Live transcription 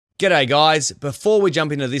G'day guys, before we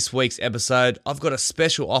jump into this week's episode, I've got a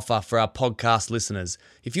special offer for our podcast listeners.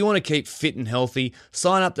 If you want to keep fit and healthy,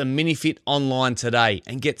 sign up to MiniFit online today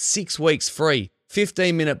and get 6 weeks free.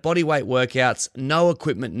 15-minute bodyweight workouts, no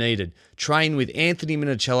equipment needed. Train with Anthony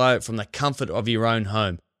Minicello from the comfort of your own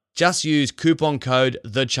home. Just use coupon code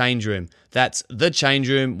THECHANGEROOM. That's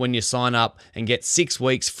THECHANGEROOM when you sign up and get 6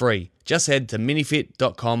 weeks free. Just head to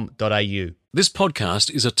minifit.com.au. This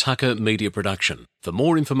podcast is a Tucker Media production. For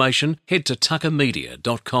more information, head to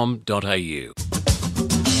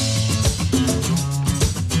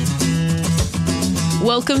tuckermedia.com.au.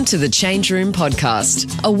 Welcome to the Change Room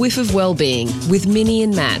Podcast, a whiff of well-being with Minnie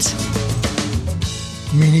and Matt.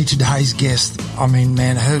 Minnie, today's guest,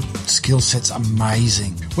 her skill set's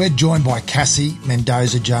amazing. We're joined by Cassie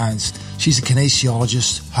Mendoza-Jones. She's a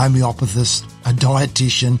kinesiologist, homeopathist, a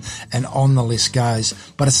dietitian, and on the list goes.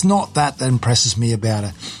 But it's not that impresses me about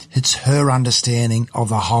her. It's her understanding of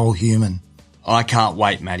the whole human. I can't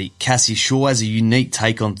wait, Matty. Cassie sure has a unique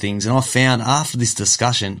take on things, and I found after this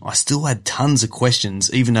discussion, I still had tons of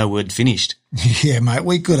questions, even though we'd finished. Yeah, mate,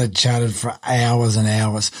 we could have chatted for hours and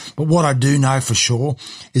hours. But what I do know for sure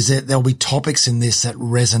is that there'll be topics in this that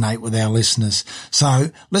resonate with our listeners.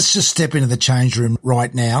 So let's just step into the change room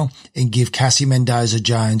right now and give Cassie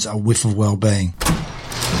Mendoza-Jones a whiff of well-being.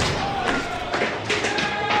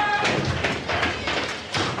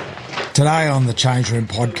 Today on the Change Room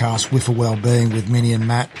Podcast, Whiff of Wellbeing with Minnie and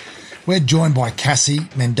Matt, we're joined by Cassie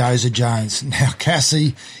Mendoza-Jones. Now,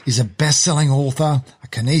 Cassie is a best-selling author, a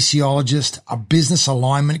kinesiologist, a business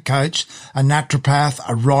alignment coach, a naturopath,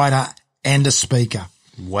 a writer, and a speaker.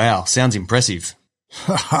 Wow, sounds impressive.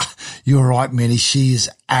 You're right, Minnie. She is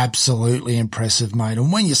absolutely impressive, mate. And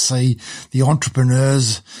when you see the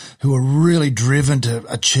entrepreneurs who are really driven to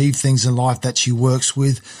achieve things in life that she works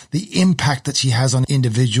with, the impact that she has on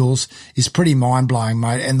individuals is pretty mind-blowing,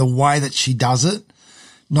 mate. And the way that she does it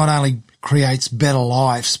not only creates better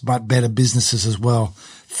lives, but better businesses as well.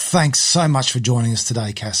 Thanks so much for joining us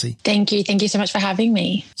today, Cassie. Thank you. Thank you so much for having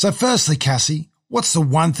me. So firstly, Cassie, what's the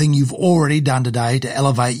one thing you've already done today to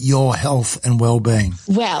elevate your health and well-being?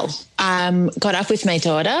 Well, got up with my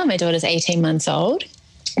daughter. My daughter's 18 months old.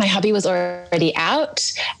 My hubby was already out,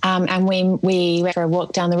 and we went for a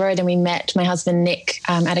walk down the road, and we met my husband, Nick,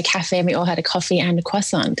 at a cafe, and we all had a coffee and a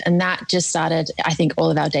croissant. And that just started, I think, all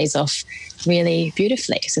of our days off really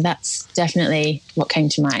beautifully. So that's definitely what came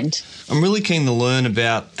to mind. I'm really keen to learn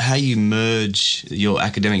about how you merge your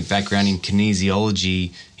academic background in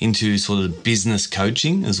kinesiology into sort of business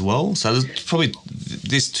coaching as well. So there's probably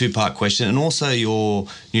this two-part question, and also your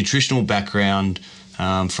nutritional background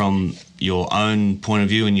from your own point of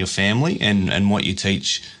view in your family and what you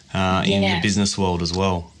teach in the business world as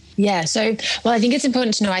well. Yeah. So, I think it's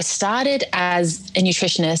important to know I started as a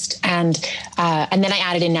nutritionist and then I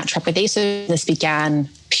added in naturopathy. So this began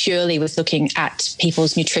purely with looking at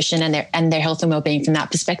people's nutrition and their health and well-being from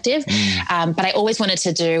that perspective. But I always wanted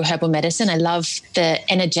to do herbal medicine. I love the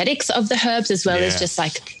energetics of the herbs as well as just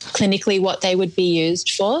like clinically what they would be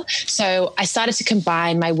used for. So I started to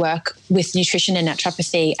combine my work with nutrition and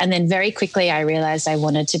naturopathy. And then very quickly I realized I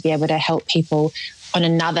wanted to be able to help people on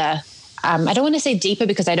another I don't want to say deeper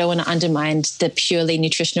because I don't want to undermine the purely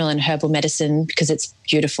nutritional and herbal medicine because it's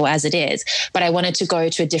beautiful as it is. But I wanted to go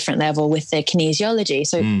to a different level with the kinesiology.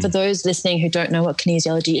 So for those listening who don't know what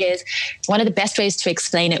kinesiology is, one of the best ways to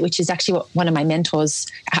explain it, which is actually what one of my mentors,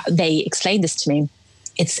 they explained this to me.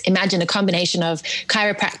 It's imagine a combination of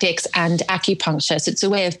chiropractics and acupuncture. So it's a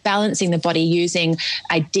way of balancing the body using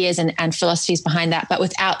ideas and philosophies behind that, but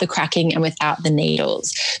without the cracking and without the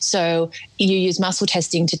needles. So you use muscle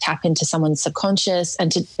testing to tap into someone's subconscious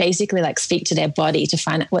and to basically like speak to their body to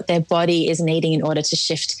find out what their body is needing in order to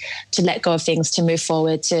shift, to let go of things, to move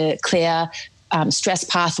forward, to clear stress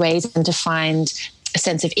pathways and to find a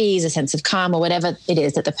sense of ease, a sense of calm, or whatever it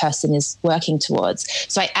is that the person is working towards.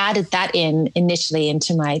 So I added that in initially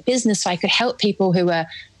into my business so I could help people who were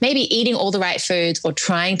maybe eating all the right foods or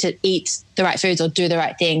trying to eat the right foods or do the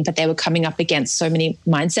right thing, but they were coming up against so many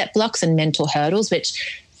mindset blocks and mental hurdles,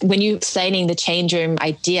 which when you're explaining the change room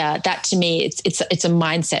idea, that to me, it's a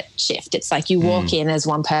mindset shift. It's like you walk in as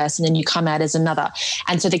one person and you come out as another.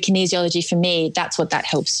 And so the kinesiology for me, that's what that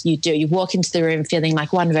helps you do. You walk into the room feeling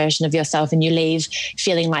like one version of yourself and you leave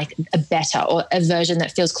feeling like a better or a version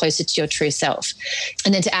that feels closer to your true self.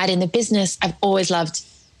 And then to add in the business, I've always loved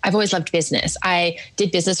business. I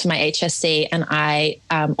did business for my HSC and I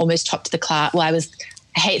almost topped the class. Well,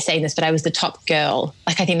 I hate saying this, but I was the top girl.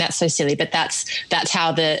 Like, I think that's so silly, but that's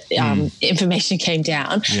how the information came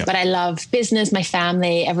down. Yeah. But I love business, my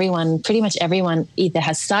family, everyone, pretty much everyone either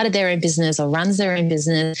has started their own business or runs their own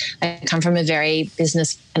business. I come from a very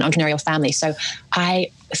business and entrepreneurial family. So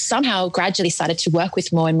I somehow gradually started to work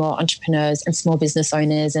with more and more entrepreneurs and small business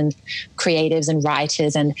owners and creatives and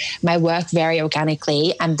writers. And my work very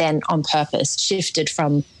organically and then on purpose shifted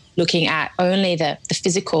from looking at only the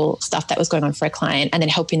physical stuff that was going on for a client and then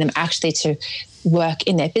helping them actually to work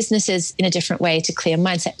in their businesses in a different way to clear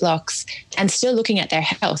mindset blocks and still looking at their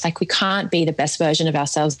health. Like, we can't be the best version of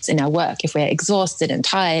ourselves in our work if we're exhausted and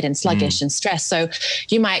tired and sluggish and stressed. So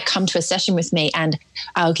you might come to a session with me and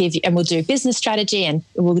I'll give you, and we'll do business strategy and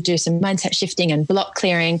we'll do some mindset shifting and block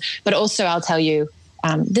clearing. But also I'll tell you,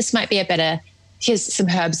 this might be here's some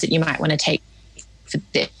herbs that you might want to take for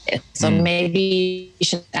this. So maybe you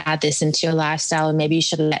should add this into your lifestyle and maybe you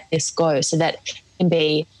should let this go so that it can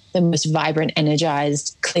be the most vibrant,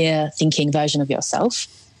 energized, clear thinking version of yourself.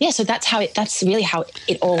 Yeah, so that's really how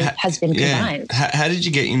it all has been combined. How did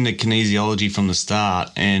you get into kinesiology from the start?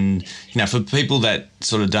 And, for people that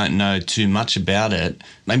sort of don't know too much about it,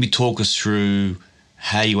 maybe talk us through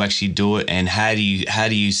how you actually do it and how do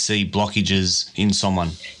you see blockages in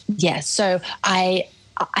someone? Yeah, so I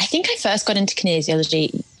think I first got into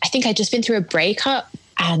kinesiology. I think I'd just been through a breakup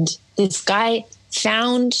and this guy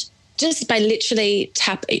found, just by literally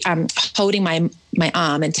holding my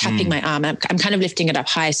arm and tapping my arm, I'm kind of lifting it up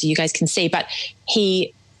high so you guys can see, but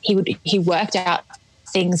he worked out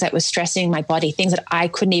things that were stressing my body, things that I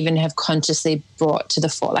couldn't even have consciously brought to the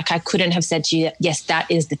fore. Like, I couldn't have said to you, yes, that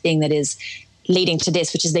is the thing that is leading to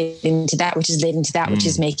this, which is leading to that, which is leading to that, which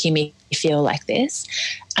is making me feel like this.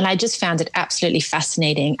 And I just found it absolutely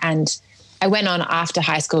fascinating. And I went on after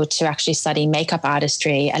high school to actually study makeup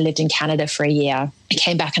artistry. I lived in Canada for a year. I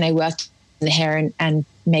came back and I worked in the hair and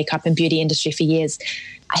makeup and beauty industry for years.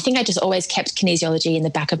 I think I just always kept kinesiology in the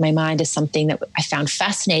back of my mind as something that I found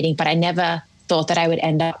fascinating, but I never thought that I would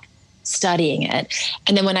end up studying it.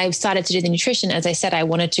 And then when I started to do the nutrition, as I said, I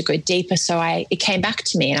wanted to go deeper. So it came back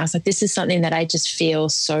to me and I was like, this is something that I just feel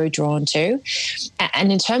so drawn to.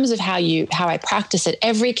 And in terms of how I practice it,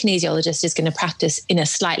 every kinesiologist is going to practice in a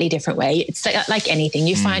slightly different way. It's like anything.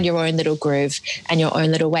 You find your own little groove and your own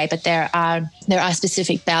little way, but there are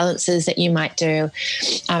specific balances that you might do.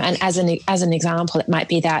 And as an example, it might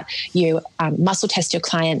be that you muscle test your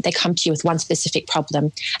client. They come to you with one specific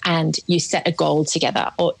problem and you set a goal together,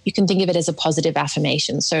 or you can think of it as a positive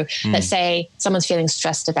affirmation. So let's say someone's feeling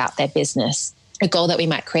stressed about their business. A goal that we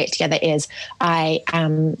might create together is I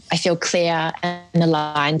feel clear and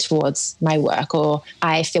aligned towards my work, or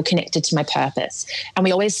I feel connected to my purpose. And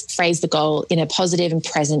we always phrase the goal in a positive and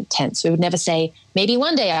present tense. We would never say, maybe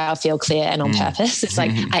one day I'll feel clear and on purpose. It's like,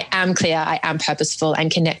 I am clear, I am purposeful and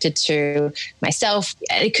connected to myself.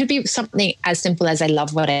 It could be something as simple as I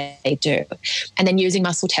love what I do. And then using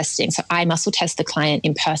muscle testing. So I muscle test the client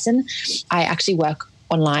in person. I actually work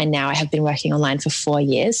online now. I have been working online for 4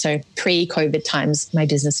 years. So pre-COVID times, my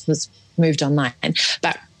business was moved online,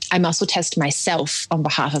 but I muscle test myself on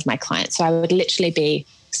behalf of my client. So I would literally be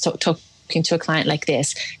talking to a client like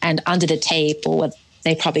this, and under the tape, or what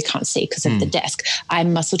they probably can't see because of the desk,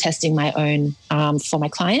 I'm muscle testing my own arm for my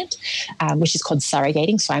client, which is called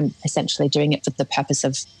surrogating. So I'm essentially doing it for the purpose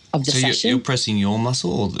of the session. So you're pressing your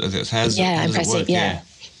muscle, or how does I'm pressing, it work? Yeah.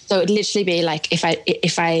 So it'd literally be like if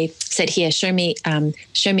I said, here, show me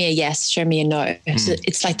a yes, show me a no. So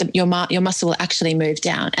it's like your muscle will actually move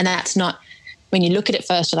down, and that's not, when you look at it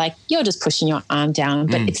first, you're like, you're just pushing your arm down.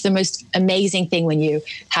 But it's the most amazing thing when you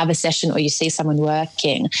have a session or you see someone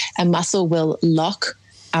working. A muscle will lock,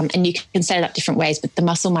 and you can set it up different ways, but the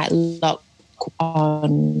muscle might lock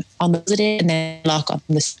on the positive and then lock on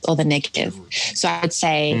the negative. So I would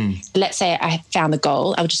say, let's say I found the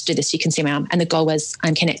goal. I'll just do this so you can see my arm. And the goal was,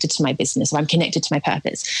 I'm connected to my business, or I'm connected to my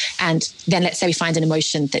purpose. And then let's say we find an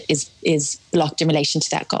emotion that is blocked in relation to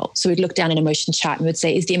that goal. So we'd look down an emotion chart and we'd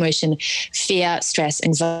say, is the emotion fear, stress,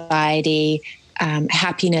 anxiety,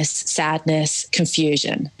 happiness, sadness,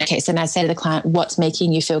 confusion? Okay, so now I say to the client, what's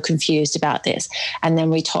making you feel confused about this? And then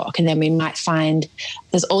we talk, and then we might find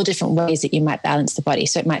there's all different ways that you might balance the body.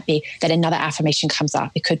 So it might be that another affirmation comes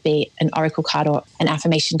up. It could be an oracle card or an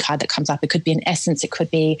affirmation card that comes up. It could be an essence. It could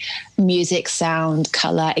be music, sound,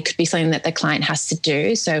 color. It could be something that the client has to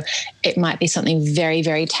do. So it might be something very,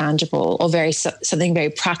 very tangible, or something very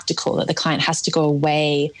practical that the client has to go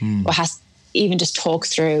away or has even just talk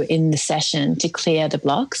through in the session to clear the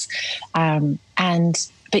blocks.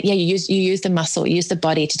 But yeah, you use the muscle, you use the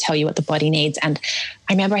body to tell you what the body needs. And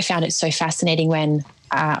I remember I found it so fascinating when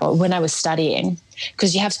I was studying,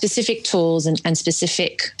 because you have specific tools and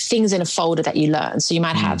specific things in a folder that you learn. So you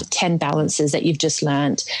might have 10 balances that you've just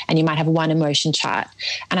learned, and you might have one emotion chart.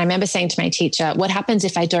 And I remember saying to my teacher, what happens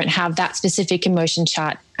if I don't have that specific emotion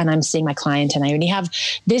chart and I'm seeing my client and I only have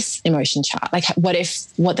this emotion chart? Like, what if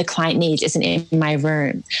what the client needs isn't in my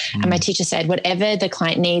room? And my teacher said, whatever the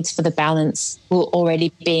client needs for the balance will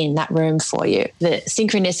already be in that room for you. The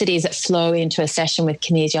synchronicities that flow into a session with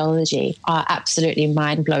kinesiology are absolutely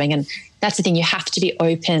mind-blowing. And that's the thing, you have to be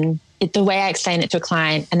open. The way I explain it to a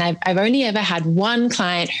client, and I've only ever had one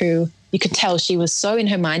client who you could tell she was so in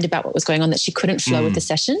her mind about what was going on that she couldn't flow with the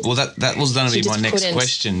session. Well, that was going to be my next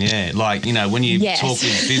question. Yeah, like, you know, when you talk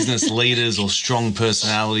with business leaders or strong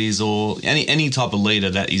personalities or any type of leader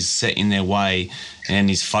that is set in their way and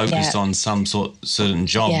is focused on some certain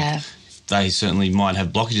job, they certainly might have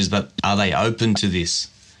blockages. But are they open to this?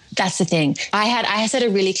 That's the thing. I set a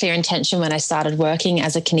really clear intention when I started working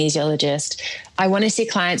as a kinesiologist. I want to see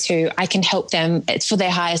clients who I can help them. It's for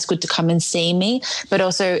their highest good to come and see me, but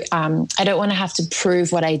also I don't want to have to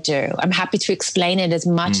prove what I do. I'm happy to explain it as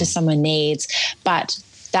much as someone needs, but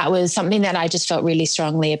that was something that I just felt really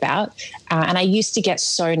strongly about. And I used to get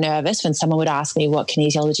so nervous when someone would ask me what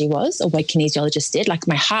kinesiology was or what kinesiologists did. Like,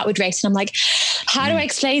 my heart would race and I'm like, how do I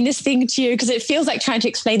explain this thing to you? Because it feels like trying to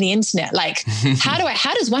explain the internet. Like, how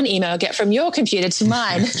does one email get from your computer to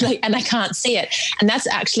mine? And I can't see it. And that's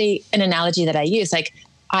actually an analogy that I use. Like,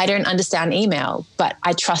 I don't understand email, but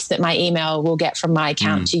I trust that my email will get from my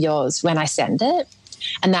account to yours when I send it.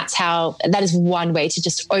 And that is one way to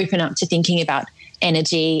just open up to thinking about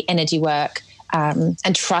energy work,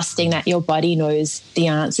 and trusting that your body knows the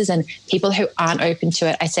answers. And people who aren't open to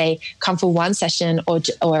it, I say, come for one session or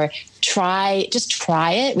try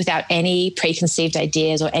it without any preconceived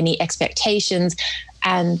ideas or any expectations,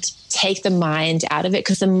 and take the mind out of it,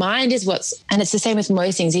 because the mind is and it's the same with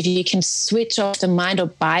most things. If you can switch off the mind or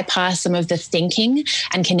bypass some of the thinking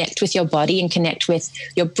and connect with your body and connect with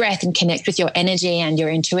your breath and connect with your energy and your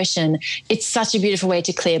intuition, it's such a beautiful way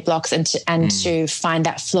to clear blocks and to find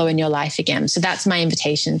that flow in your life again. So that's my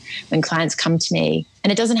invitation when clients come to me.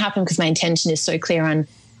 And it doesn't happen because my intention is so clear on,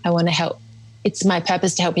 I want to help. It's my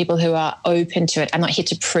purpose to help people who are open to it. I'm not here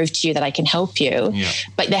to prove to you that I can help you,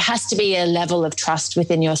 but there has to be a level of trust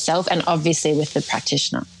within yourself and obviously with the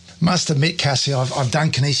practitioner. Must admit, Cassie, I've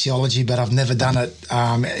done kinesiology, but I've never done it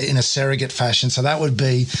in a surrogate fashion. So that would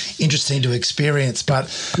be interesting to experience. But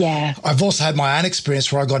I've also had my own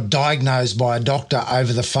experience where I got diagnosed by a doctor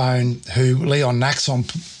over the phone who Leon Naxon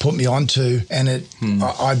put me onto. And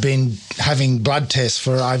I'd been having blood tests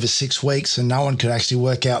for over 6 weeks and no one could actually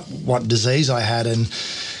work out what disease I had. And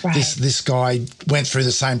this guy went through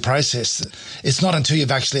the same process. It's not until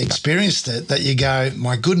you've actually experienced it that you go,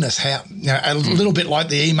 my goodness, how, a little bit like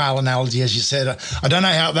the email analogy, as you said. I don't know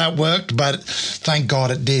how that worked, but thank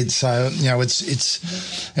God it did. So,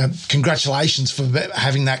 it's congratulations for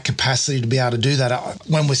having that capacity to be able to do that.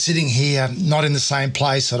 When we're sitting here, not in the same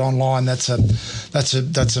place, but online, that's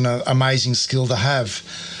an amazing skill to have.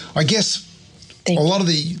 I guess a lot of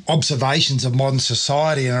the observations of modern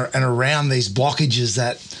society and around these blockages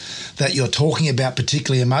that you're talking about,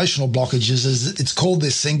 particularly emotional blockages, is it's called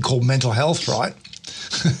this thing called mental health, right?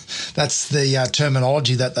 That's the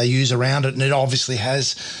terminology that they use around it, and it obviously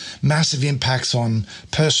has massive impacts on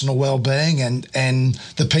personal well-being and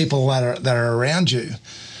the people that are around you.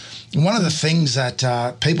 And one of the things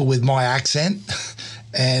that people with my accent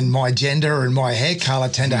and my gender and my hair colour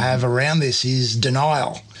tend to have around this is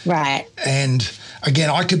denial. Right. And again,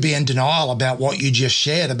 I could be in denial about what you just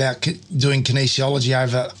shared about doing kinesiology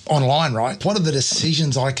over online, right? What are the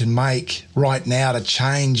decisions I can make right now to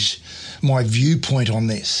change my viewpoint on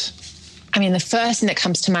this? I mean, the first thing that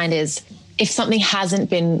comes to mind is, if something hasn't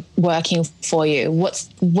been working for you,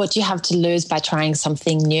 what do you have to lose by trying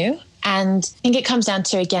something new? And I think it comes down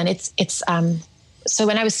to, again, so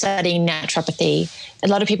when I was studying naturopathy, a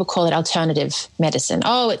lot of people call it alternative medicine.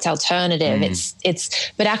 Oh, it's alternative.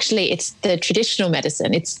 But actually it's the traditional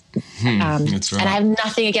medicine. That's right. And I have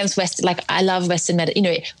nothing against Western. Like, I love Western medicine.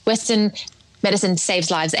 Western medicine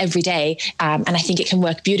saves lives every day, and I think it can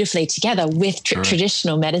work beautifully together with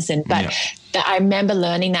traditional medicine. But I remember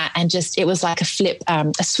learning that, and just it was like a flip.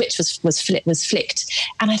 A switch was flicked,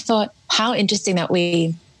 and I thought, how interesting that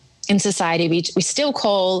we in society we still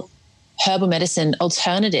call herbal medicine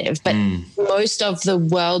alternative, but most of the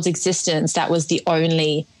world's existence, that was the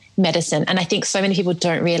only medicine. And I think so many people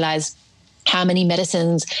don't realize how many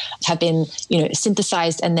medicines have been,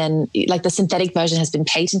 synthesized, and then like the synthetic version has been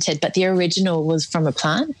patented, but the original was from a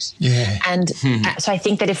plant. Yeah. And so I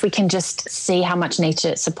think that if we can just see how much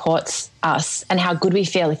nature supports us and how good we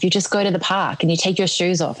feel, if you just go to the park and you take your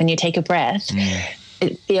shoes off and you take a breath,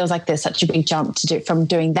 it feels like there's such a big jump to do from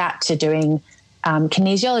doing that to doing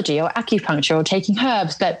kinesiology or acupuncture or taking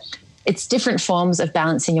herbs. But it's different forms of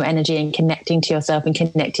balancing your energy and connecting to yourself and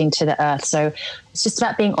connecting to the earth. So it's just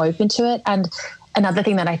about being open to it. And another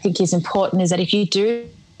thing that I think is important is that if you do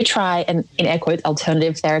try an, in air quotes,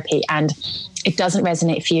 alternative therapy and it doesn't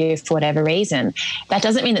resonate for you for whatever reason, that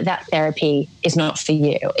doesn't mean that that therapy is not for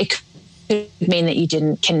you. It could mean that you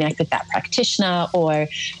didn't connect with that practitioner, or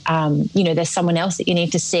there's someone else that you need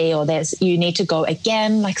to see, or you need to go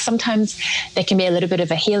again. Like sometimes there can be a little bit of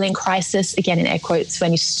a healing crisis, again in air quotes,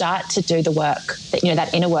 when you start to do the work, that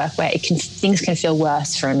inner work where things can feel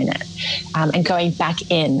worse for a minute, and going back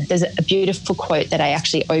in. There's a beautiful quote that I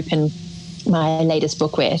actually open my latest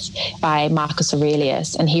book with by Marcus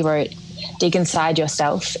Aurelius, and he wrote, "Dig inside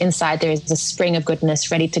yourself. Inside there is a spring of goodness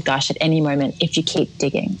ready to gush at any moment if you keep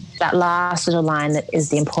digging." That last little line that is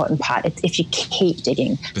the important part. It's if you keep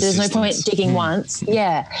digging. There's no point digging once.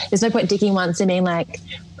 Yeah. There's no point digging once and being like,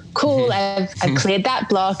 cool, I've cleared that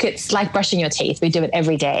block. It's like brushing your teeth. We do it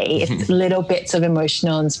every day. It's little bits of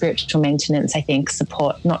emotional and spiritual maintenance,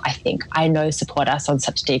 I know support us on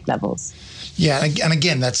such deep levels. Yeah, and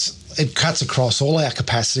again, it cuts across all our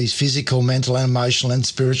capacities, physical, mental, and emotional, and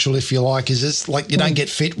spiritual, if you like. Is this like you don't get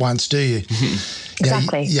fit once, do you?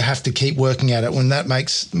 Exactly. You have to keep working at it. When that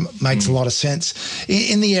makes a lot of sense.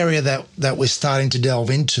 In the area that we're starting to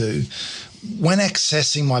delve into, when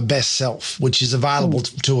accessing my best self, which is available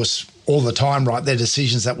to us all the time, right? They're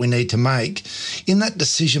decisions that we need to make. In that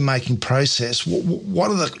decision-making process,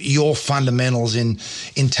 what are your fundamentals in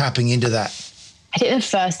tapping into that? I think the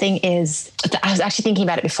first thing is, I was actually thinking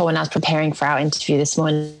about it before when I was preparing for our interview this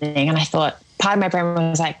morning, and I thought, part of my brain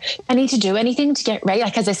was like, I need to do anything to get ready.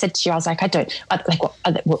 Like, as I said to you, I was like, I don't, like,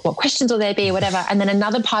 what questions will there be, whatever. And then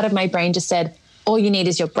another part of my brain just said, all you need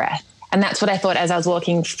is your breath. And that's what I thought as I was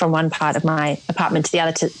walking from one part of my apartment to the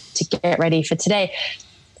other to get ready for today.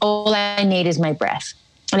 All I need is my breath.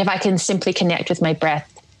 And if I can simply connect with my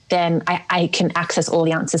breath, then I can access all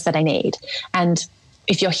the answers that I need. And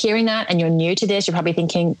if you're hearing that and you're new to this, you're probably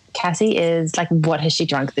thinking, Cassie is like, what has she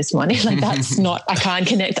drunk this morning? Like, that's not, I can't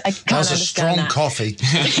connect. I can't understand that. That was a strong coffee.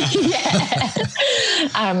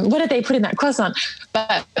 Yeah. What did they put in that croissant?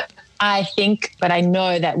 But I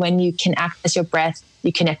know that when you can access your breath,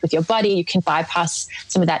 you connect with your body, you can bypass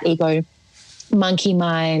some of that ego monkey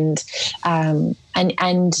mind. And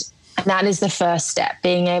that is the first step,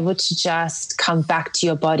 being able to just come back to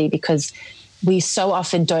your body, because we so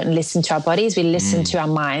often don't listen to our bodies. We listen to our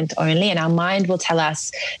mind only, and our mind will tell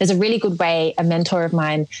us. There's a really good way, a mentor of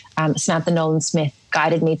mine, Samantha Nolan-Smith,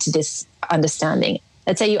 guided me to this understanding.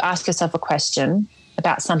 Let's say you ask yourself a question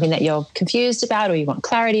about something that you're confused about or you want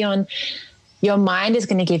clarity on. Your mind is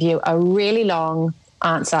going to give you a really long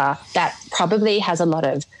answer that probably has a lot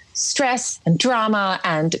of stress and drama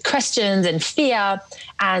and questions and fear,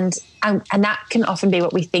 and that can often be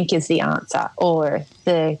what we think is the answer, or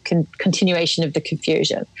the continuation of the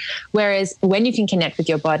confusion. Whereas when you can connect with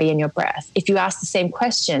your body and your breath, if you ask the same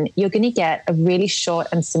question, you're going to get a really short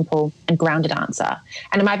and simple and grounded answer.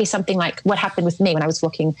 And it might be something like what happened with me when I was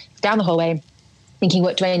walking down the hallway thinking,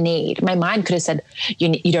 what do I need? My mind could have said,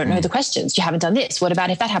 you don't know the questions. You haven't done this. What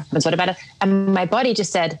about if that happens? What about it? And my body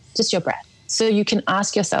just said, just your breath. So you can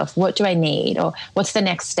ask yourself, what do I need? Or what's the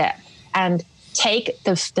next step? And take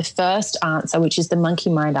the first answer, which is the monkey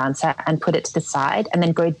mind answer, and put it to the side, and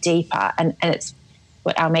then go deeper. And it's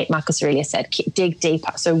what our mate Marcus Aurelius said, dig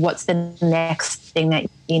deeper. So what's the next thing that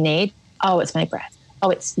you need? Oh, it's my breath. Oh,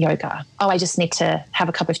 it's yoga. Oh, I just need to have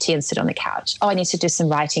a cup of tea and sit on the couch. Oh, I need to do some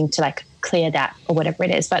writing to like clear that, or whatever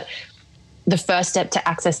it is. But the first step to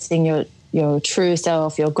accessing your true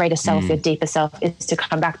self, your greater self, your deeper self, is to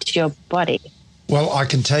come back to your body. Well, I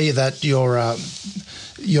can tell you that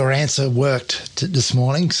your answer worked this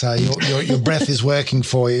morning, so your breath is working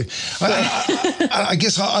for you. I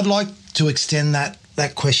guess I'd like to extend that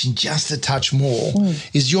question just a touch more.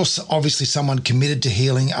 Is you're obviously someone committed to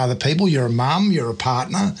healing other people. You're a mum, you're a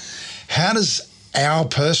partner. How does our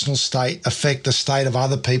personal state affect the state of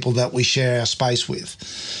other people that we share our space with?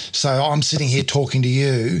 So I'm sitting here talking to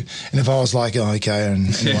you, and if I was like, oh, okay,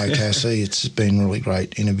 and anyway, Cassie, it's been really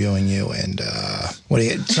great interviewing you, and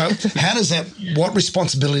so how does that, what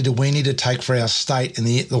responsibility do we need to take for our state and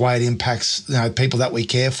the way it impacts people that we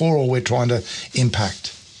care for or we're trying to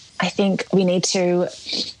impact? I think we need to,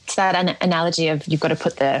 it's that analogy of you've got to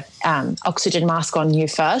put the oxygen mask on you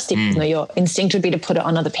first, even though your instinct would be to put it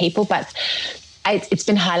on other people. But it's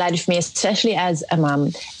been highlighted for me, especially as a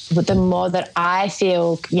mum, the more that I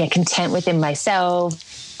feel content within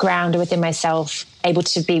myself, grounded within myself, able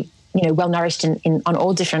to be well nourished in on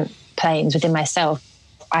all different planes within myself,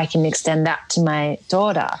 I can extend that to my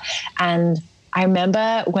daughter. And I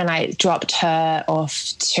remember when I dropped her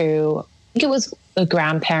off to, I think it was a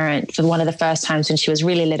grandparent for one of the first times when she was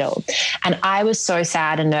really little. And I was so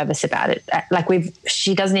sad and nervous about it. Like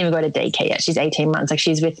she doesn't even go to daycare yet. She's 18 months. Like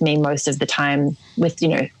she's with me most of the time with,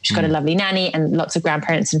 she's got a lovely nanny and lots of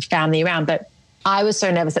grandparents and family around. But I was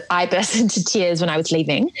so nervous that I burst into tears when I was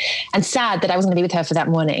leaving and sad that I wasn't going to be with her for that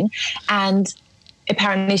morning. And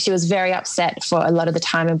apparently she was very upset for a lot of the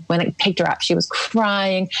time. And when I picked her up, she was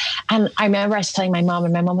crying. And I remember I was telling my mom,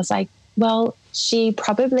 and my mom was like, well, she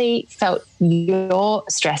probably felt your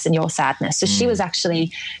stress and your sadness. So she was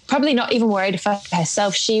actually probably not even worried for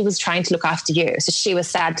herself. She was trying to look after you. So she was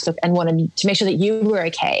sad to look and wanted to make sure that you were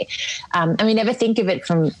okay. And we never think of it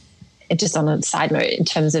from, just on a side note, in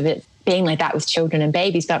terms of it being like that with children and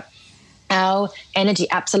babies, but our energy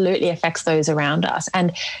absolutely affects those around us.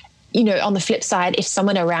 And on the flip side, if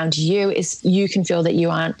someone around you you can feel that you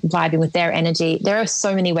aren't vibing with their energy, there are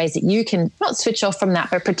so many ways that you can not switch off from that,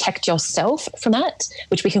 but protect yourself from that,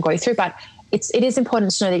 which we can go through. But it is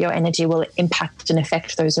important to know that your energy will impact and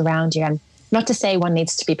affect those around you. And not to say one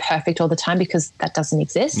needs to be perfect all the time, because that doesn't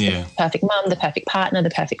exist. Yeah. The perfect mum, the perfect partner, the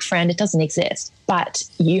perfect friend, it doesn't exist. But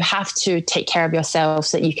you have to take care of yourself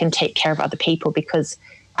so that you can take care of other people, because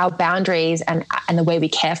our boundaries and the way we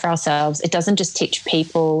care for ourselves, it doesn't just teach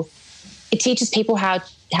people, it teaches people how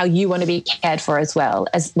you want to be cared for as well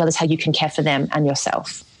as how you can care for them and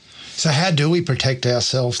yourself. So how do we protect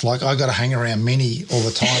ourselves? Like, I got to hang around Minnie all the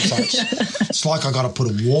time. So it's like I got to put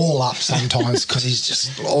a wall up sometimes because he's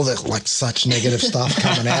just all the such negative stuff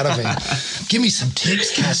coming out of him. Give me some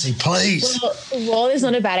tips, Cassie, please. Well, a wall is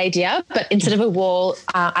not a bad idea, but instead of a wall,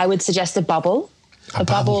 I would suggest a bubble. A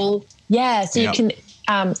bubble. Yeah. So you can.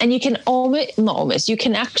 And you can you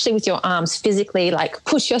can actually with your arms physically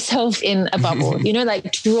push yourself in a bubble,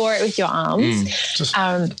 draw it with your arms.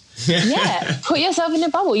 Put yourself in a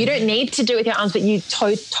bubble. You don't need to do it with your arms, but you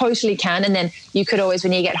totally can. And then you could always,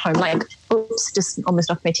 when you get home, just almost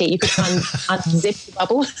knocked my teeth, you could unzip the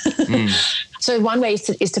bubble. So one way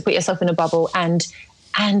is to put yourself in a bubble and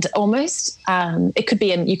almost it could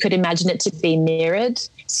be, you could imagine it to be mirrored.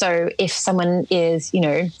 So if someone is,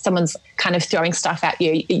 someone's kind of throwing stuff at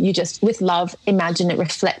you, you just, with love, imagine it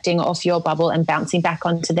reflecting off your bubble and bouncing back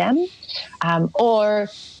onto them. Or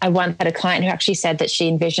I once had a client who actually said that she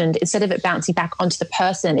envisioned, instead of it bouncing back onto the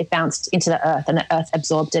person, it bounced into the earth, and the earth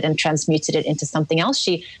absorbed it and transmuted it into something else.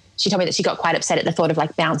 She told me that she got quite upset at the thought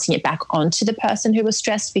of bouncing it back onto the person who was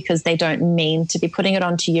stressed, because they don't mean to be putting it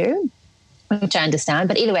onto you, which I understand.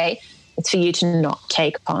 But either way, it's for you to not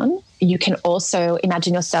take on. You can also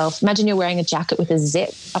imagine you're wearing a jacket with a zip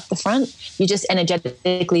up the front. You just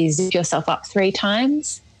energetically zip yourself up 3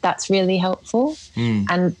 times. That's really helpful.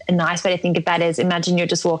 And a nice way to think of that is, imagine you're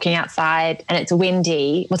just walking outside and it's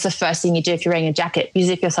windy. What's the first thing you do if you're wearing a jacket? You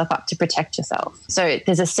zip yourself up to protect yourself. So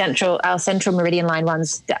there's our central meridian line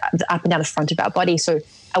runs up and down the front of our body. So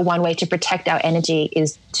one way to protect our energy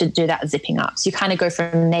is to do that zipping up. So you kind of go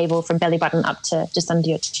from navel, from belly button up to just under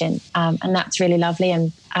your chin. And that's really lovely.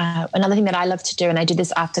 And another thing that I love to do, and I do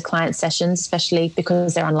this after client sessions, especially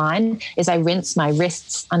because they're online, is I rinse my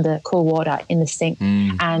wrists under cool water in the sink.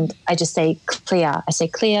 And I just say clear. I say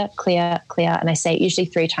clear, clear, clear. And I say it usually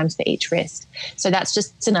 3 times for each wrist. So that's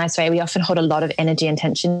just a nice way. We often hold a lot of energy and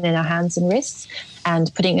tension in our hands and wrists,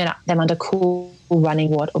 and putting them under cool running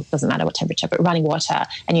water, it doesn't matter what temperature, but running water,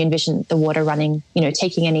 and you envision the water running,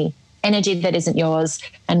 taking any energy that isn't yours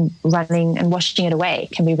and running and washing it away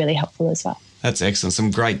can be really helpful as well. That's excellent.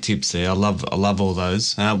 Some great tips there. I love all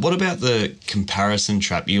those. What about the comparison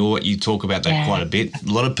trap? You talk about that quite a bit.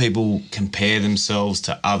 A lot of people compare themselves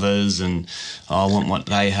to others and I want what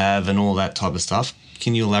they have and all that type of stuff.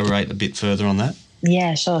 Can you elaborate a bit further on that?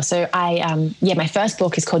 Yeah, sure. So my first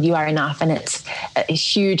book is called You Are Enough, and it's a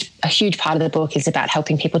huge part of the book is about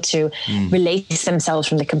helping people to release themselves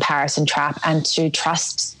from the comparison trap and to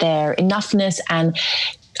trust their enoughness. And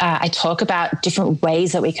I talk about different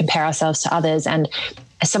ways that we compare ourselves to others, and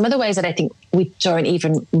some of the ways that I think we don't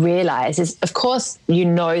even realize is, of course,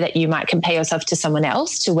 that you might compare yourself to someone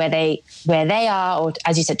else, to where they are, or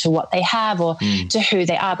as you said, to what they have, or to who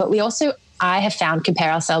they are. But we also, I have found,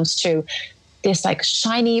 compare ourselves to this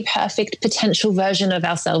shiny, perfect potential version of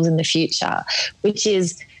ourselves in the future, which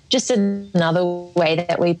is just another way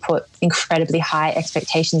that we put incredibly high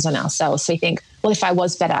expectations on ourselves. So we think, well, if I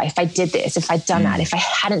was better, if I did this, if I'd done that, if I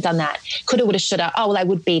hadn't done that, coulda, woulda, shoulda, oh, well, I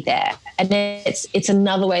would be there. And then it's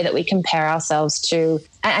another way that we compare ourselves to,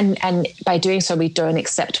 and by doing so, we don't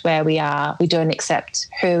accept where we are. We don't accept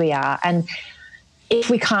who we are. And if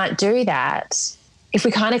we can't do that, if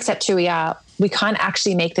we can't accept who we are, we can't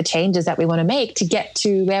actually make the changes that we want to make to get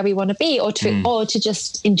to where we want to be, or to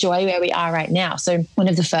just enjoy where we are right now. So one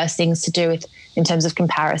of the first things to do in terms of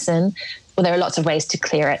comparison, well, there are lots of ways to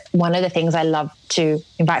clear it. One of the things I love to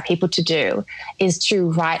invite people to do is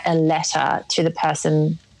to write a letter to the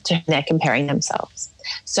person to whom they're comparing themselves.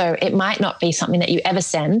 So it might not be something that you ever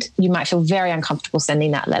send. You might feel very uncomfortable sending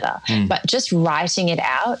that letter, but just writing it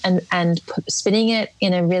out and spinning it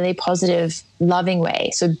in a really positive, loving way.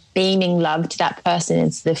 So beaming love to that person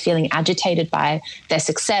instead of feeling agitated by their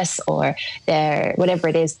success or their whatever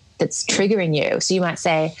it is that's triggering you. So you might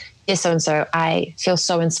say, "Dear so-and-so, I feel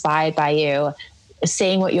so inspired by you.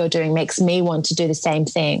 Seeing what you're doing makes me want to do the same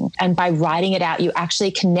thing." And by writing it out, you actually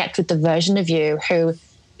connect with the version of you who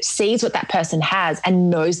sees what that person has and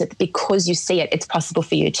knows that because you see it, it's possible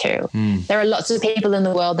for you too. There are lots of people in the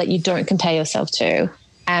world that you don't compare yourself to.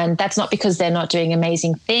 And that's not because they're not doing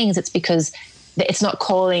amazing things. It's because it's not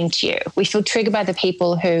calling to you. We feel triggered by the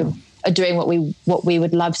people who are doing what we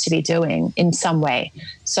would love to be doing in some way.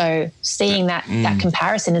 So seeing that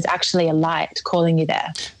comparison is actually a light calling you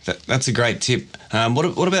there. That's a great tip.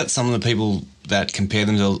 What about some of the people that compare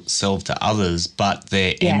themselves to others, but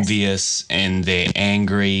they're envious and they're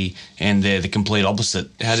angry and they're the complete opposite?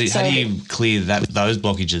 How do you clear those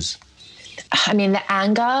blockages? I mean, the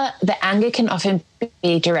anger can often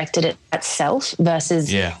be directed at self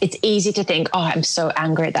versus it's easy to think, oh, I'm so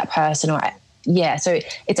angry at that person, so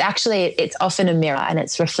it's often a mirror and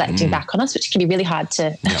it's reflecting back on us, which can be really hard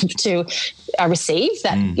to receive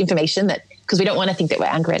that information, that because we don't want to think that we're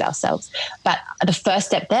angry at ourselves. But the first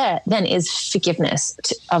step there then is forgiveness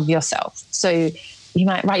of yourself. So you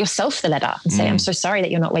might write yourself the letter and say, I'm so sorry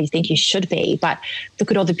that you're not where you think you should be, but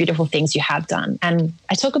look at all the beautiful things you have done. And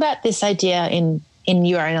I talk about this idea in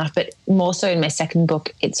You Are Enough, but more so in my second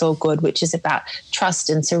book, It's All Good, which is about trust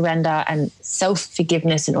and surrender and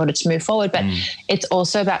self-forgiveness in order to move forward. But it's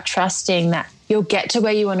also about trusting that you'll get to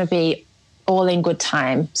where you want to be all in good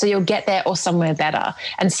time. So you'll get there or somewhere better.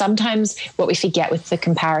 And sometimes what we forget with the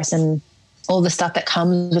comparison, all the stuff that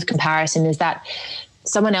comes with comparison, is that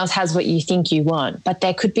someone else has what you think you want, but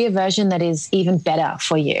there could be a version that is even better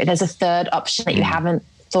for you. There's a third option that you haven't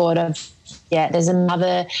thought of yet. There's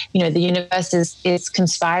another, the universe is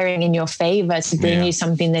conspiring in your favor to bring you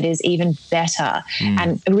something that is even better.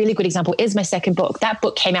 And a really good example is my second book. That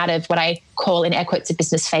book came out of what I call, in air quotes, a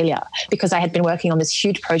business failure, because I had been working on this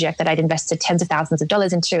huge project that I'd invested tens of thousands of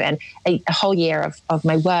dollars into, and a whole year of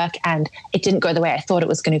my work, and it didn't go the way I thought it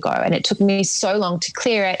was going to go. And it took me so long to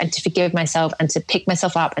clear it and to forgive myself and to pick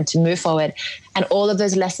myself up and to move forward. And all of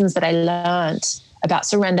those lessons that I learned about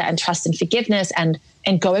surrender and trust and forgiveness and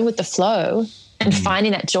going with the flow and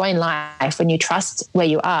finding that joy in life when you trust where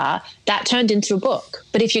you are, that turned into a book.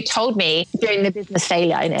 But if you told me during the business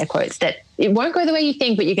failure, in air quotes, that it won't go the way you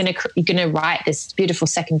think, but you're going to write this beautiful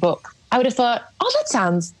second book, I would have thought, oh, that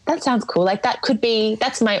sounds cool. Like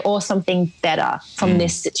that's or something better from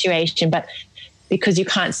this situation. But because you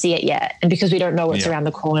can't see it yet, and because we don't know what's around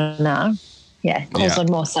the corner, calls on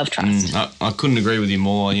more self-trust. I couldn't agree with you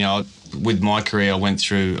more. With my career, I went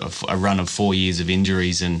through a run of 4 years of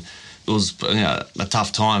injuries, and it was a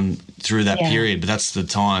tough time through that period. But that's the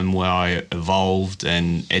time where I evolved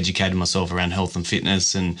and educated myself around health and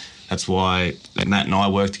fitness, and that's why Matt and I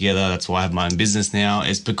work together. That's why I have my own business now.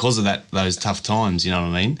 It's because of those tough times, you know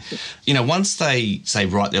what I mean? Once they say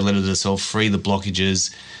write their letter to themselves, free the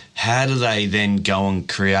blockages, how do they then go and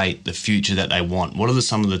create the future that they want? What are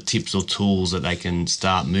some of the tips or tools that they can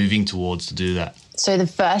start moving towards to do that? So the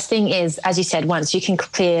first thing is, as you said, once you can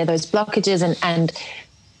clear those blockages and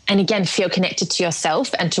again, feel connected to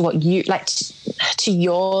yourself and to what you like, to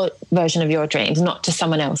your version of your dreams, not to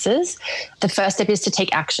someone else's. The first step is to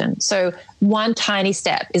take action. So one tiny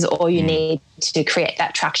step is all you need to create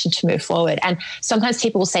that traction to move forward. And sometimes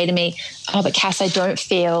people will say to me, oh, but Cass, I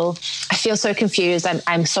feel so confused.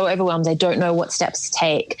 I'm so overwhelmed. I don't know what steps to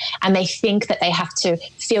take. And they think that they have to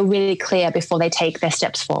feel really clear before they take their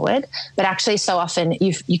steps forward. But actually so often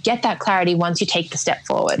you get that clarity once you take the step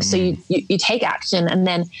forward. So you take action, and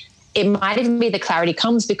then it might even be the clarity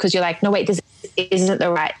comes because you're like, no, wait, this isn't the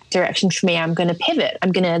right direction for me. I'm going to pivot.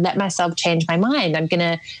 I'm going to let myself change my mind. I'm going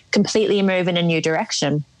to completely move in a new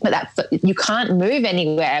direction. But you can't move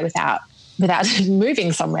anywhere without without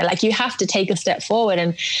moving somewhere. Like you have to take a step forward.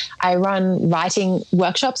 And I run writing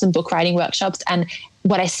workshops and book writing workshops. And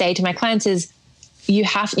what I say to my clients is, you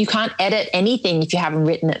can't edit anything if you haven't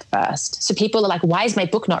written it first. So people are like, why is my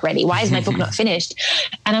book not ready? Why is my book not finished?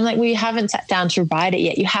 And I'm like, well, you haven't sat down to write it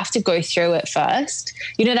yet. You have to go through it first.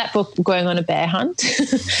 You know that book, Going on a Bear Hunt?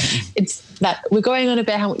 It's that we're going on a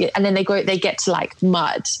bear hunt, and then they get to like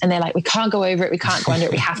mud and they're like, we can't go over it. We can't go under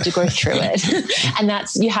it. We have to go through it. And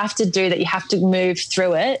you have to do that. You have to move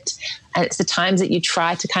through it. And it's the times that you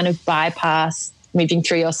try to kind of bypass moving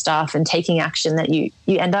through your stuff and taking action that you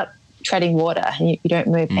end up treading water and you don't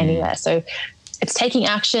move anywhere. So it's taking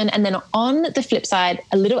action. And then on the flip side,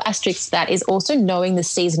 a little asterisk to that is also knowing the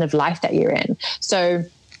season of life that you're in. So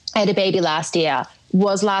I had a baby last year.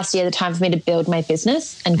 Was last year the time for me to build my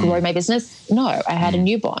business and grow my business? No, I had a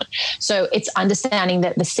newborn. So it's understanding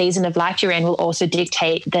that the season of life you're in will also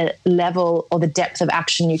dictate the level or the depth of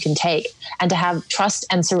action you can take, and to have trust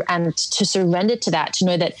and to surrender to that, to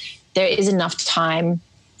know that there is enough time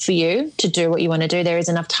for you to do what you want to do. There is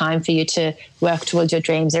enough time for you to work towards your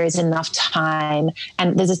dreams. There is enough time.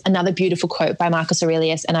 And there's another beautiful quote by Marcus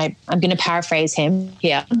Aurelius, and I'm going to paraphrase him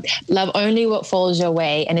here. Love only what falls your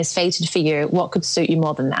way and is fated for you. What could suit you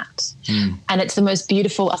more than that? And it's the most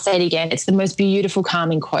beautiful, I'll say it again, it's the most beautiful,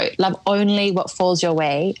 calming quote. Love only what falls your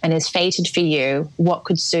way and is fated for you. What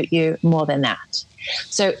could suit you more than that?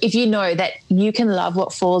 So if you know that you can love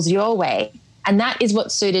what falls your way, and that is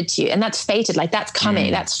what's suited to you, and that's fated, like that's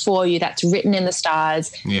coming, that's for you, that's written in the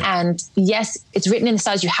stars. And yes, it's written in the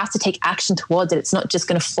stars. You have to take action towards it. It's not just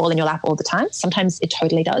going to fall in your lap all the time. Sometimes it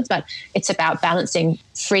totally does, but it's about balancing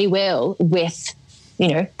free will with,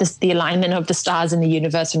 the alignment of the stars in the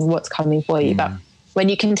universe and what's coming for you. But when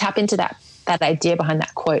you can tap into that idea behind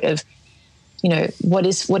that quote of, what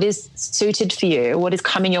is suited for you, what is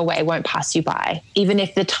coming your way won't pass you by, even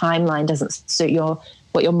if the timeline doesn't suit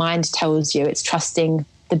what your mind tells you. It's trusting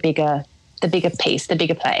the bigger piece, the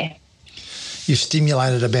bigger play. You've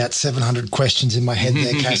stimulated about 700 questions in my head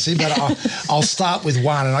there, Cassie, but I'll start with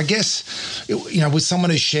one. And I guess, with someone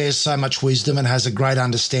who shares so much wisdom and has a great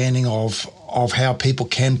understanding of how people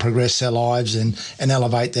can progress their lives and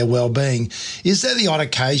elevate their well-being, is there the odd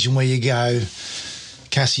occasion where you go,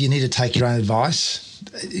 Cassie, you need to take your own advice?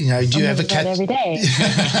 Do you ever catch every day?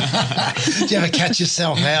 Do you ever catch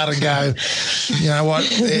yourself out and go, you know what,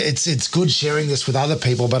 it's good sharing this with other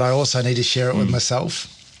people, but I also need to share it with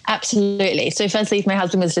myself? Absolutely. So firstly, if my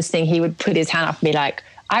husband was listening, he would put his hand up and be like,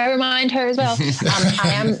 I remind her as well.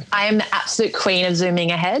 I am the absolute queen of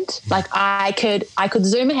zooming ahead. Like I could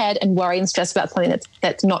zoom ahead and worry and stress about something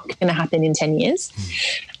that's not going to happen in 10 years.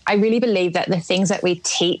 I really believe that the things that we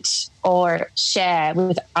teach or share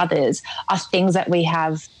with others are things that we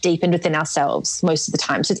have deepened within ourselves most of the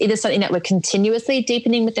time. So it's either something that we're continuously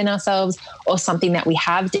deepening within ourselves, or something that we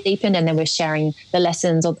have deepened and then we're sharing the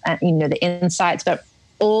lessons or the insights. But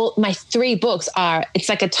all my 3 books it's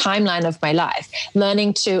like a timeline of my life,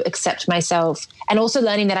 learning to accept myself, and also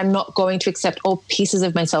learning that I'm not going to accept all pieces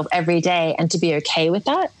of myself every day, and to be okay with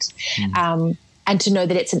that. And to know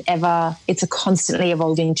that it's a constantly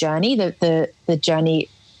evolving journey, the journey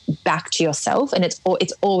back to yourself, and it's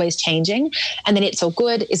always changing. And then It's All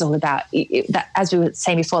Good is all about that, as we were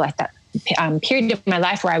saying before, like that period of my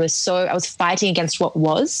life where I was fighting against what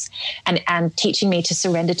was, and teaching me to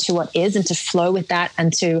surrender to what is and to flow with that,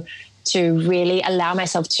 and to really allow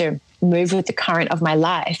myself to move with the current of my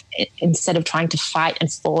life instead of trying to fight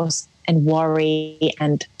and force and worry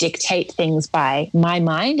and dictate things by my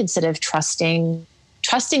mind, instead of trusting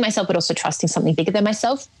myself, but also trusting something bigger than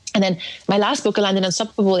myself. And then my last book, Aligned and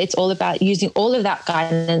Unstoppable, it's all about using all of that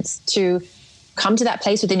guidance to come to that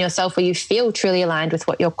place within yourself where you feel truly aligned with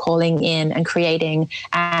what you're calling in and creating,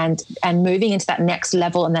 and moving into that next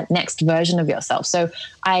level and that next version of yourself. So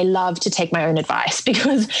I love to take my own advice,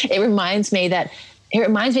 because it reminds me that we're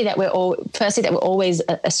always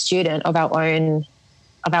a student of our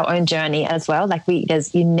own journey as well. Like we're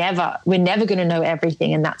never going to know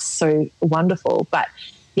everything, and that's so wonderful. But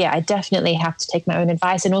yeah, I definitely have to take my own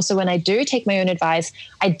advice. And also when I do take my own advice,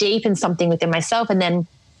 I deepen something within myself, and then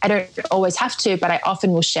I don't always have to, but I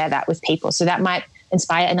often will share that with people. So that might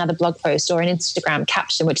inspire another blog post or an Instagram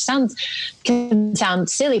caption, which can sound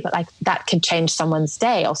silly, but like that could change someone's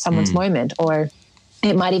day or someone's moment, or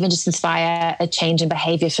it might even just inspire a change in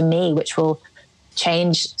behavior for me, which will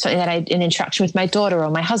change something an interaction with my daughter or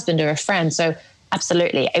my husband or a friend. So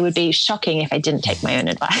absolutely, it would be shocking if I didn't take my own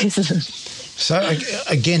advice. So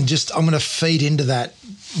again, I'm going to feed into that,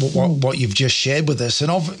 what you've just shared with us.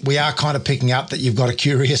 And we are kind of picking up that you've got a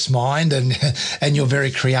curious mind and you're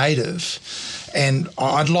very creative. And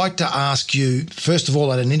I'd like to ask you, first of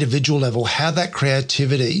all, at an individual level, how that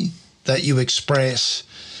creativity that you express,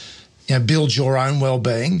 builds your own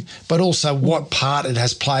well-being, but also what part it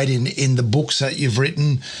has played in the books that you've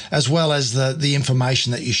written, as well as the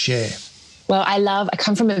information that you share. Well, I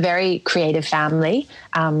come from a very creative family.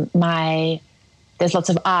 There's lots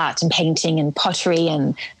of art and painting and pottery,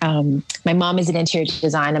 and my mom is an interior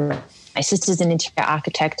designer. My sister's an interior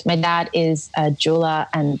architect. My dad is a jeweler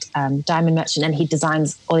and diamond merchant, and he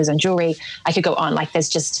designs all his own jewelry. I could go on. My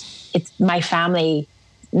family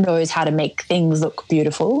knows how to make things look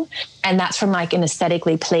beautiful. And that's from an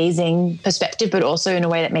aesthetically pleasing perspective, but also in a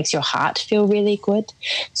way that makes your heart feel really good.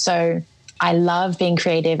 So I love being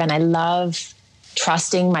creative, and I love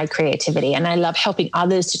trusting my creativity, and I love helping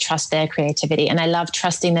others to trust their creativity. And I love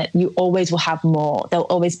trusting that you always will have more. There'll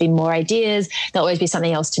always be more ideas. There'll always be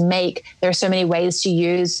something else to make. There are so many ways to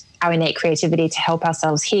use our innate creativity to help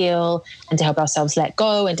ourselves heal and to help ourselves let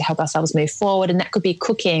go and to help ourselves move forward. And that could be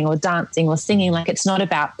cooking or dancing or singing. It's not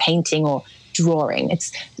about painting or drawing.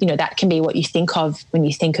 It's, that can be what you think of when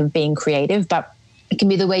you think of being creative, but it can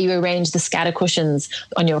be the way you arrange the scatter cushions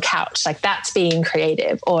on your couch. That's being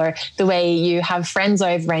creative. Or the way you have friends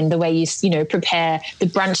over and the way you prepare the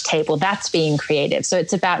brunch table, that's being creative. So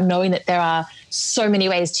it's about knowing that there are so many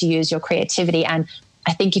ways to use your creativity. And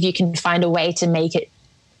I think if you can find a way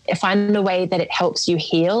that it helps you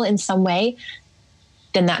heal in some way,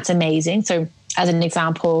 then that's amazing. So as an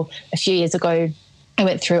example, a few years ago, I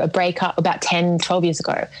went through a breakup about 10, 12 years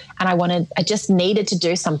ago, and I just needed to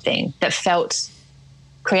do something that felt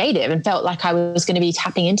creative and felt like I was going to be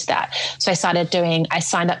tapping into that. So I signed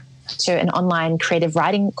up to an online creative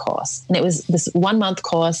writing course, and it was this 1 month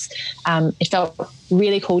course. It felt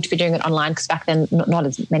really cool to be doing it online because back then not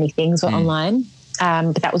as many things were online.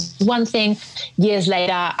 But that was one thing. Years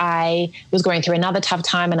later, I was going through another tough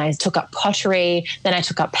time, and I took up pottery. Then I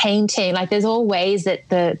took up painting. There's all ways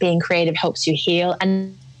that being creative helps you heal,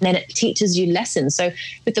 and then it teaches you lessons. So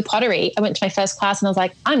with the pottery, I went to my first class and I was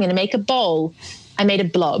like, I'm going to make a bowl. I made a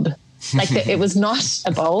blob. It was not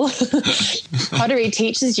a bowl. Pottery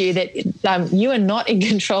teaches you that you are not in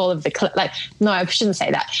control of the clay. No, I shouldn't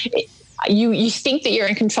say that. You think that you're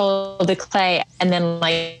in control of the clay, and then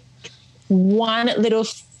one little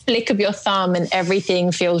flick of your thumb and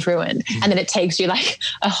everything feels ruined. And then it takes you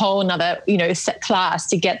a whole nother, set class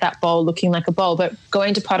to get that bowl looking like a bowl. But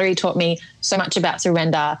going to pottery taught me so much about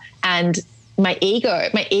surrender, and my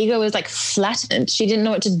ego was flattened. She didn't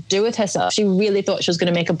know what to do with herself. She really thought she was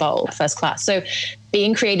going to make a bowl first class. So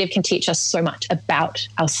being creative can teach us so much about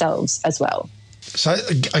ourselves as well. So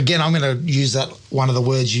again, I'm going to use that one of the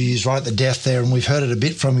words you used right at the death there, and we've heard it a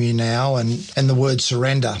bit from you now, and the word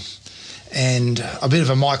surrender. And a bit of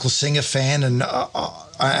a Michael Singer fan, and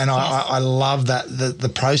I love that the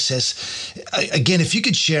process. Again, if you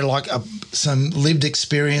could share some lived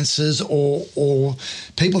experiences or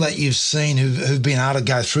people that you've seen who've been able to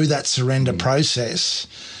go through that surrender process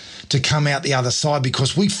to come out the other side,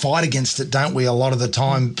 because we fight against it, don't we, a lot of the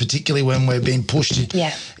time, particularly when we're being pushed.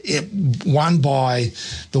 Yeah. One, by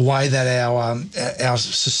the way that our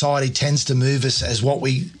society tends to move us as what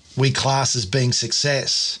we class as being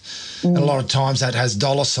success. And a lot of times that has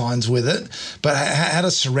dollar signs with it. But how to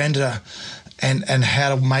surrender and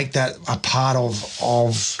how to make that a part of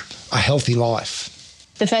a healthy life?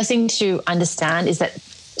 The first thing to understand is that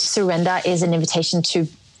surrender is an invitation to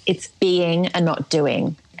it's being and not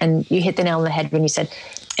doing. And you hit the nail on the head when you said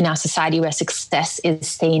in our society where success is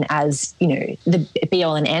seen as, the be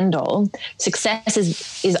all and end all, success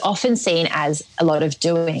is often seen as a lot of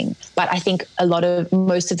doing. But I think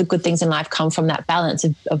most of the good things in life come from that balance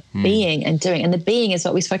of being and doing. And the being is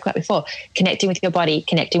what we spoke about before, connecting with your body,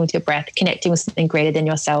 connecting with your breath, connecting with something greater than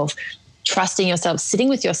yourself, trusting yourself, sitting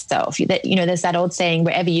with yourself. There's that old saying,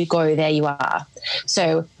 wherever you go, there you are.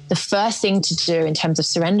 So the first thing to do in terms of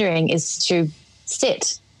surrendering is to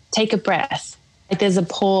sit, take a breath. There's a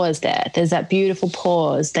pause there. There's that beautiful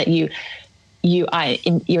pause that you're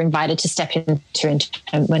invited to step into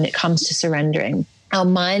when it comes to surrendering. Our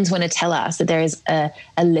minds want to tell us that there is a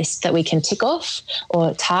list that we can tick off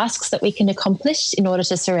or tasks that we can accomplish in order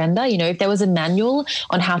to surrender. If there was a manual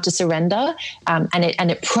on how to surrender and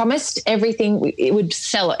it promised everything, it would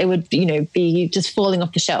sell. It would be just falling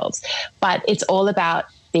off the shelves. But it's all about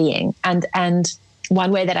being. And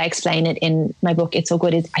one way that I explain it in my book, It's All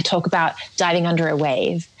Good, is I talk about diving under a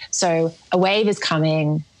wave. So a wave is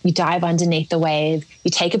coming, you dive underneath the wave, you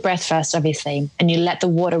take a breath first, obviously, and you let the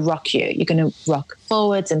water rock you. You're going to rock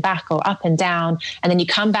forwards and back or up and down, and then you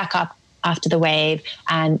come back up after the wave,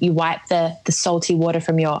 and you wipe the salty water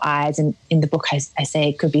from your eyes. And in the book, I say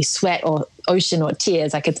it could be sweat or ocean or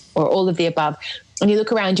tears, or all of the above. And you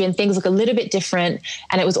look around you and things look a little bit different.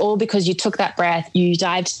 And it was all because you took that breath, you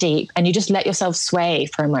dived deep, and you just let yourself sway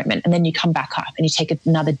for a moment. And then you come back up and you take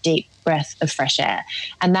another deep breath of fresh air.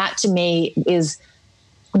 And that to me is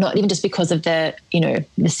not even just because of the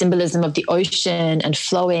symbolism of the ocean and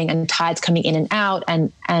flowing and tides coming in and out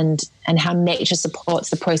and how nature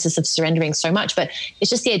supports the process of surrendering so much, but it's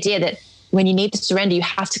just the idea that when you need to surrender, you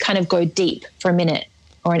have to kind of go deep for a minute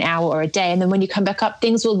or an hour or a day. And then when you come back up,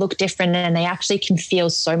 things will look different, and they actually can feel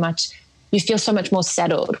you feel so much more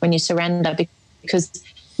settled when you surrender because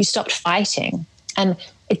you stopped fighting. And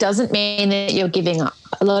it doesn't mean that you're giving up.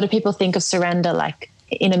 A lot of people think of surrender like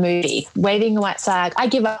in a movie, waving a white flag, I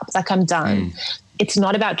give up, like I'm done. It's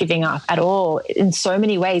not about giving up at all. In so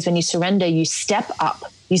many ways, when you surrender, you step up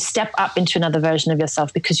into another version of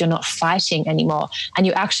yourself because you're not fighting anymore. And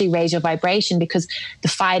you actually raise your vibration because the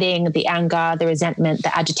fighting, the anger, the resentment,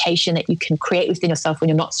 the agitation that you can create within yourself when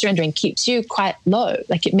you're not surrendering keeps you quite low.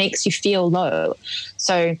 Like it makes you feel low.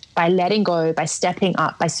 So by letting go, by stepping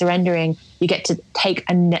up, by surrendering, you get to take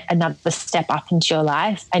another step up into your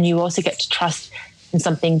life. And you also get to trust in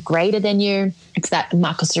something greater than you. It's that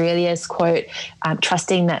Marcus Aurelius quote,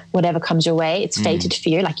 trusting that whatever comes your way, it's fated for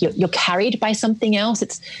you. Like you're carried by something else.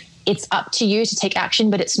 It's up to you to take action,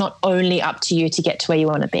 but it's not only up to you to get to where you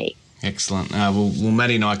want to be. Excellent. Well,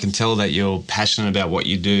 Maddie and I can tell that you're passionate about what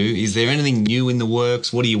you do. Is there anything new in the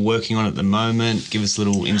works? What are you working on at the moment? Give us a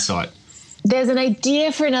little insight. There's an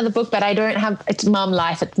idea for another book, but I don't have, it's mom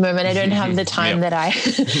life at the moment. I don't have the time that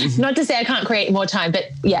not to say I can't create more time, but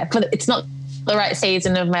yeah, it's not the right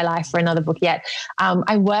season of my life for another book yet.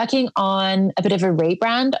 I'm working on a bit of a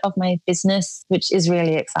rebrand of my business, which is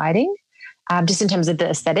really exciting, just in terms of the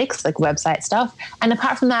aesthetics, like website stuff. And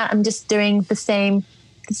apart from that, I'm just doing the same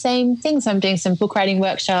things. I'm doing some book writing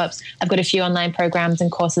workshops. I've got a few online programs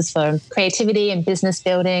and courses for creativity and business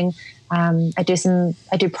building. I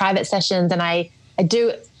do private sessions, and I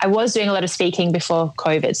was doing a lot of speaking before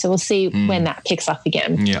COVID, so we'll see when that picks up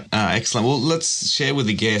again. Yeah, excellent. Well, let's share with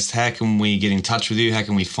the guests, how can we get in touch with you? How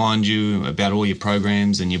can we find you about all your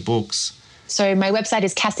programs and your books? So my website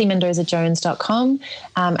is CassieMendoza-Jones.com,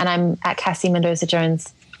 and I'm at Cassie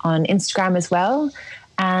Mendoza-Jones on Instagram as well.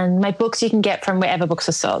 And my books you can get from wherever books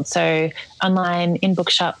are sold, so online, in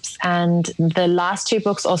bookshops. And the last two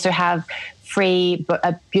books also have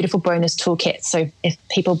a beautiful bonus toolkit. So if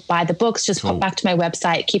people buy the books, just pop back to my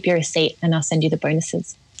website, keep your receipt, and I'll send you the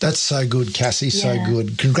bonuses. That's so good, Cassie, so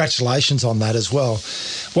good. Congratulations on that as well.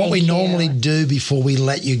 What we normally do before we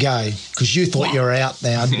let you go, because you thought you were out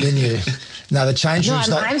now, didn't you? No, the change room's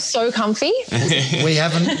not. I'm so comfy. We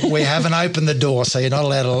haven't opened the door, so you're not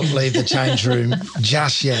allowed to leave the change room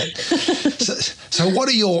just yet. So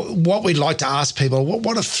what we'd like to ask people,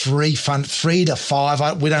 what are 3 to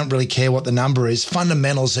 5, we don't really care what the number is,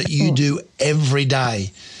 fundamentals that you do every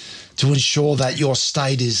day to ensure that your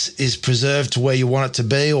state is preserved to where you want it to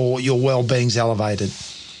be, or your well-being's elevated?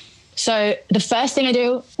 So the first thing I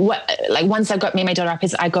do, once I've got me and my daughter up,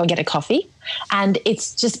 is I go and get a coffee, and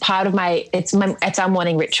it's just part of it's our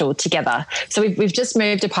morning ritual together. So we've just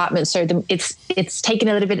moved apartments, so it's taken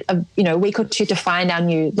a little bit of a week or two to find our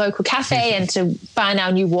new local cafe and to find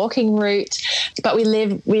our new walking route. But we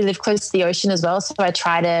live close to the ocean as well, so I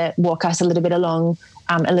try to walk us a little bit along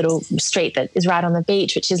a little street that is right on the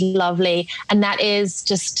beach, which is lovely, and that is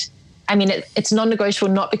just. I mean, it's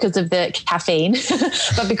non-negotiable, not because of the caffeine,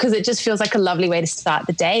 but because it just feels like a lovely way to start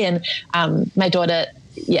the day. And my daughter,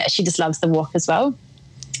 she just loves the walk as well.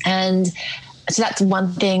 And so that's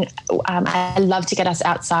one thing. I love to get us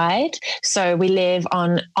outside. So we live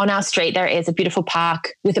on our street. There is a beautiful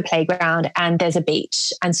park with a playground, and there's a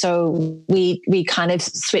beach. And so we kind of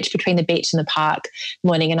switch between the beach and the park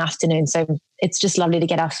morning and afternoon. So it's just lovely to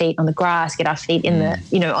get our feet on the grass, get our feet in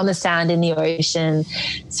the, on the sand in the ocean.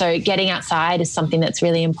 So getting outside is something that's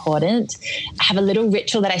really important. I have a little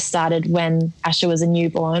ritual that I started when Asher was a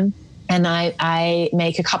newborn, and I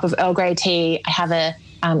make a cup of Earl Grey tea. I have a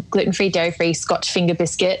gluten-free, dairy-free Scotch finger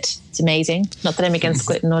biscuit. It's amazing. Not that I'm against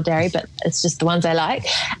gluten or dairy, but it's just the ones I like.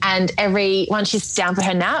 And once she's down for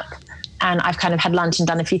her nap, and I've kind of had lunch and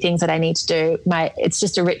done a few things that I need to do, it's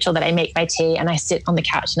just a ritual that I make my tea, and I sit on the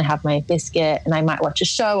couch and I have my biscuit, and I might watch a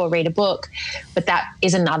show or read a book. But that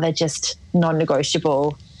is another just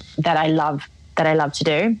non-negotiable that I love to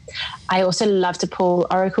do. I also love to pull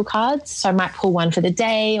oracle cards. So I might pull one for the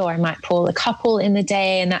day, or I might pull a couple in the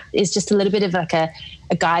day, and that is just a little bit of like a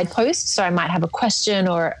guidepost. So I might have a question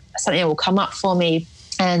or something that will come up for me,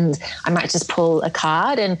 and I might just pull a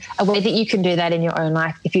card. And a way that you can do that in your own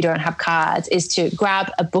life if you don't have cards is to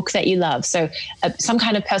grab a book that you love. So some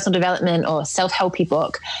kind of personal development or self-helpy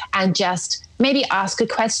book, and just maybe ask a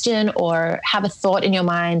question or have a thought in your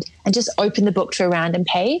mind and just open the book to a random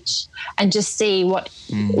page and just see what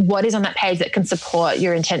is on that page that can support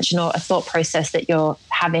your intention or a thought process that you're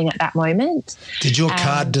having at that moment. Did your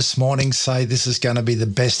card this morning say this is going to be the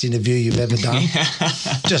best interview you've ever done?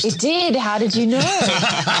 It did. How did you know?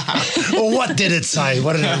 Well, what did it say?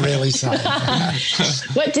 What did it really say?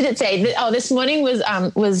 What did it say? Oh, this morning was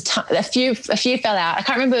a few fell out. I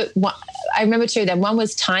can't remember what. I remember two of them. One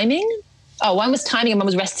was timing. One was timing and one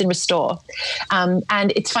was rest and restore.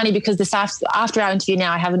 And it's funny because after our interview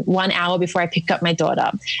now, I have 1 hour before I pick up my daughter.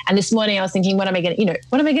 And this morning I was thinking, what am I going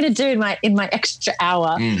to do in my extra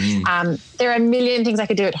hour? Mm-hmm. There are a million things I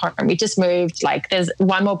could do at home. We just moved. Like, there's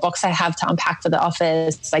one more box I have to unpack for the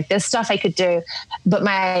office. Like, there's stuff I could do. But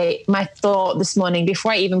my thought this morning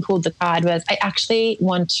before I even pulled the card was, I actually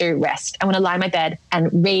want to rest. I want to lie in my bed and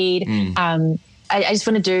read. I just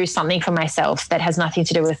want to do something for myself that has nothing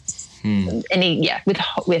to do with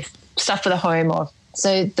with stuff for the home. Or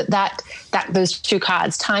so that those two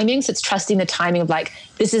cards, timing, so it's trusting the timing of like,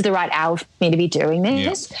 this is the right hour for me to be doing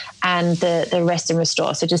this, and the rest and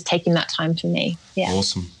restore, so just taking that time for me.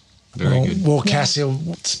 Awesome. Very good. Well, Cassie,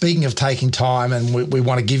 speaking of taking time, and we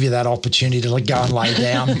want to give you that opportunity to go and lay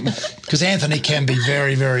down, because Anthony can be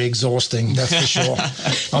very, very exhausting, that's for sure.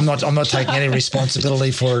 I'm not taking any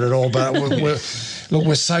responsibility for it at all, but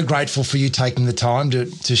we're so grateful for you taking the time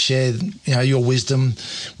to share your wisdom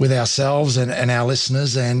with ourselves and our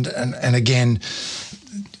listeners, and again,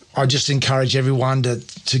 I just encourage everyone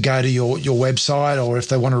to go to your website, or if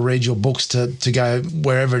they want to read your books, to go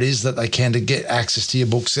wherever it is that they can to get access to your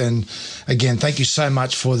books. And again, thank you so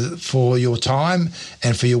much for your time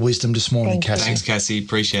and for your wisdom this morning, Cassie. Thanks, Cassie.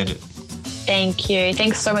 Appreciate it. Thank you.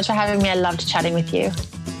 Thanks so much for having me. I loved chatting with you.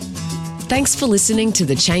 Thanks for listening to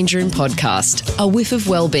the Change Room podcast, a whiff of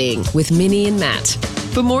wellbeing with Minnie and Matt.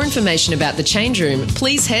 For more information about the Change Room,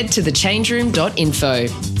 please head to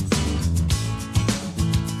thechangeroom.info.